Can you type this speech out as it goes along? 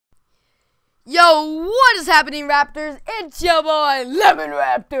Yo, what is happening, Raptors? It's your boy,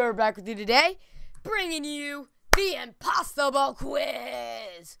 LemonRaptor, back with you today, bringing you the impossible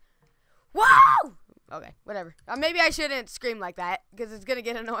quiz. Wow! Okay, whatever. Maybe I shouldn't scream like that, because it's gonna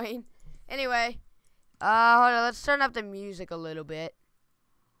get annoying. Anyway, hold on, let's turn up the music a little bit.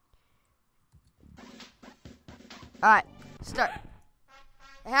 Alright, start.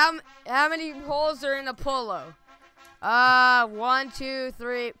 How many holes are in a polo? 1, 2,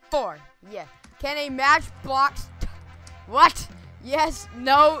 3, 4. Yeah. Can a matchbox? What? Yes.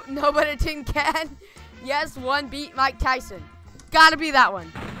 No. No, but a tin can. Yes. One beat Mike Tyson. Gotta be that one.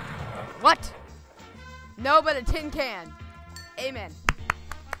 What? No, but a tin can. Amen.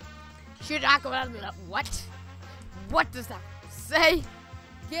 Should not go out of it. What? What does that say?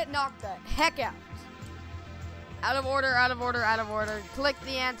 Get knocked the heck out. Out of order. Out of order. Out of order. Click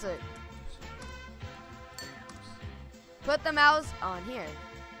the answer. Put the mouse on here.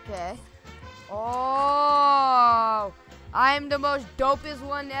 Okay. Oh, I'm the most dopest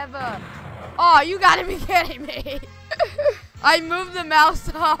one ever. Oh, you gotta be kidding me. I moved the mouse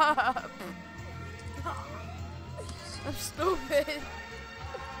up. I'm stupid.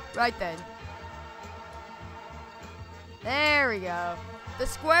 Right then. There we go. The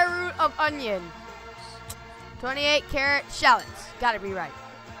square root of onion. 28 carat shallots. Gotta be right.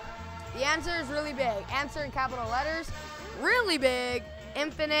 The answer is really big. Answer in capital letters. Really big.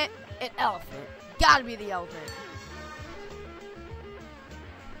 Infinite. An elephant. Gotta be the elephant.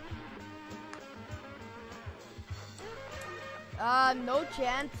 No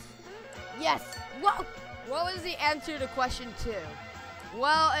chance. Yes. Whoa. What was the answer to question 2?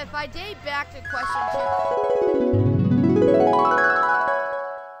 Well, if I date back to question 2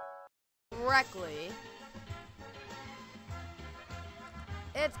 correctly,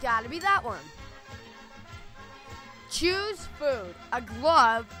 it's gotta be that one. Choose food, a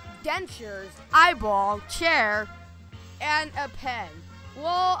glove, dentures, eyeball, chair, and a pen.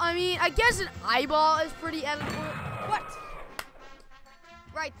 Well, I mean, I guess an eyeball is pretty edible. What?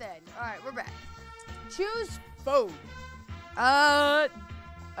 Right then. Alright, we're back. Choose food. A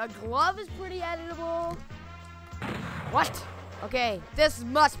glove is pretty editable. What? Okay, this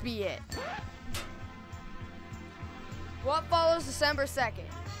must be it. What follows December 2nd?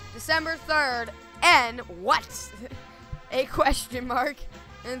 December 3rd, and what? A question mark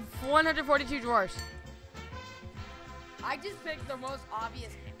and 142 drawers. I just picked the most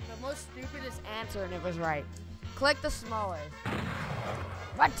obvious, the most stupidest answer, and it was right. Click the smallest.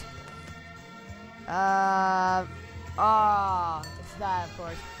 What? It's that, of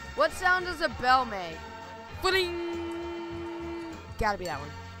course. What sound does a bell make? Footing. Gotta be that one.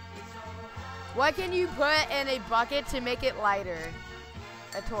 What can you put in a bucket to make it lighter?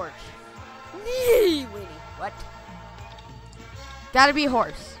 A torch. Weenie. What? Gotta be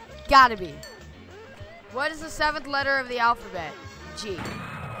horse. Gotta be. What is the 7th letter of the alphabet? G.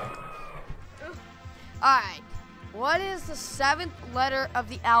 Alright. What is the 7th letter of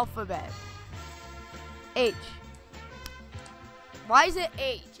the alphabet? H. Why is it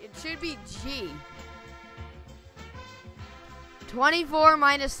H? It should be G. 24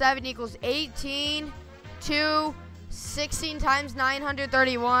 minus 7 equals 18. 2. 16 times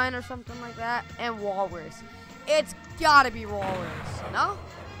 931 or something like that. And walrus. It's gotta be walrus. No?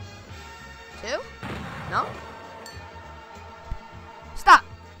 2? No? Stop.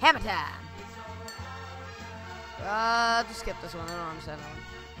 Hammer time. Just skip this one. I don't understand that one.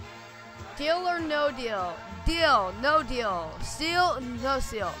 Deal or no deal? Deal. No deal. Seal. No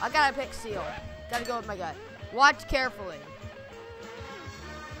seal. I gotta pick seal. Gotta go with my gut. Watch carefully.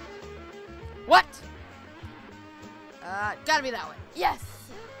 What? Gotta be that one. Yes!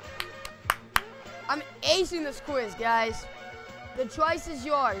 I'm acing this quiz, guys. The choice is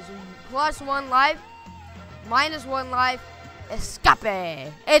yours. +1 life, -1 life,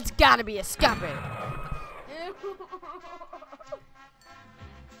 escape. It's gotta be escape.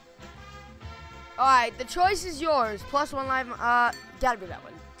 Alright, the choice is yours. +1 life, gotta be that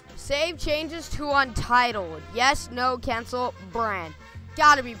one. Save changes to untitled. Yes, no, cancel, brand.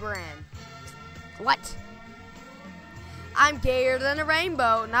 Gotta be brand. What? I'm gayer than a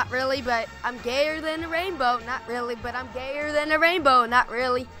rainbow. Not really, but I'm gayer than a rainbow. Not really, but I'm gayer than a rainbow. Not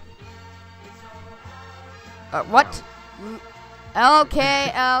really. What?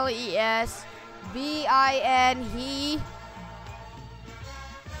 LKLESBIN. He.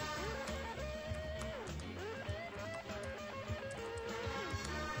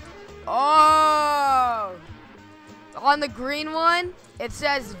 Oh. On the green one, it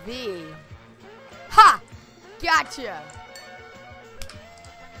says V. Ha! Gotcha.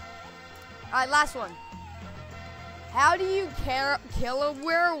 Alright, last one. How do you kill a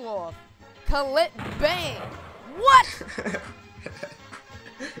werewolf? Clit Bang. What?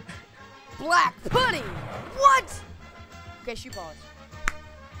 Black Pudding. What? Okay, shoe polish.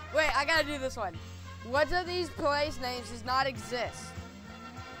 Wait, I gotta do this one. What of these place names does not exist?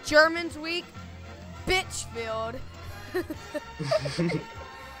 German's Week, Bitchfield,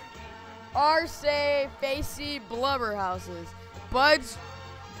 Arce, Facey, Blubber Houses, Buds,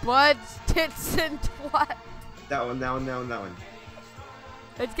 Tits, and Twat. That one.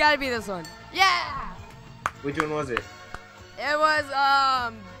 It's gotta be this one. Yeah! Which one was it? It was,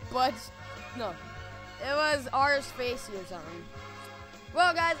 it was Rs Facey or something.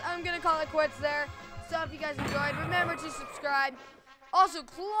 Well, guys, I'm gonna call it quits there. So if you guys enjoyed, remember to subscribe. Also,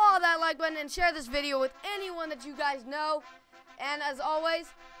 claw that like button and share this video with anyone that you guys know. And as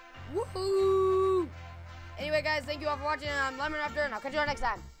always, woohoo! Anyway, guys, thank you all for watching. I'm LemonRaptor, and I'll catch you all next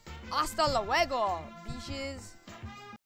time. Hasta luego, bitches.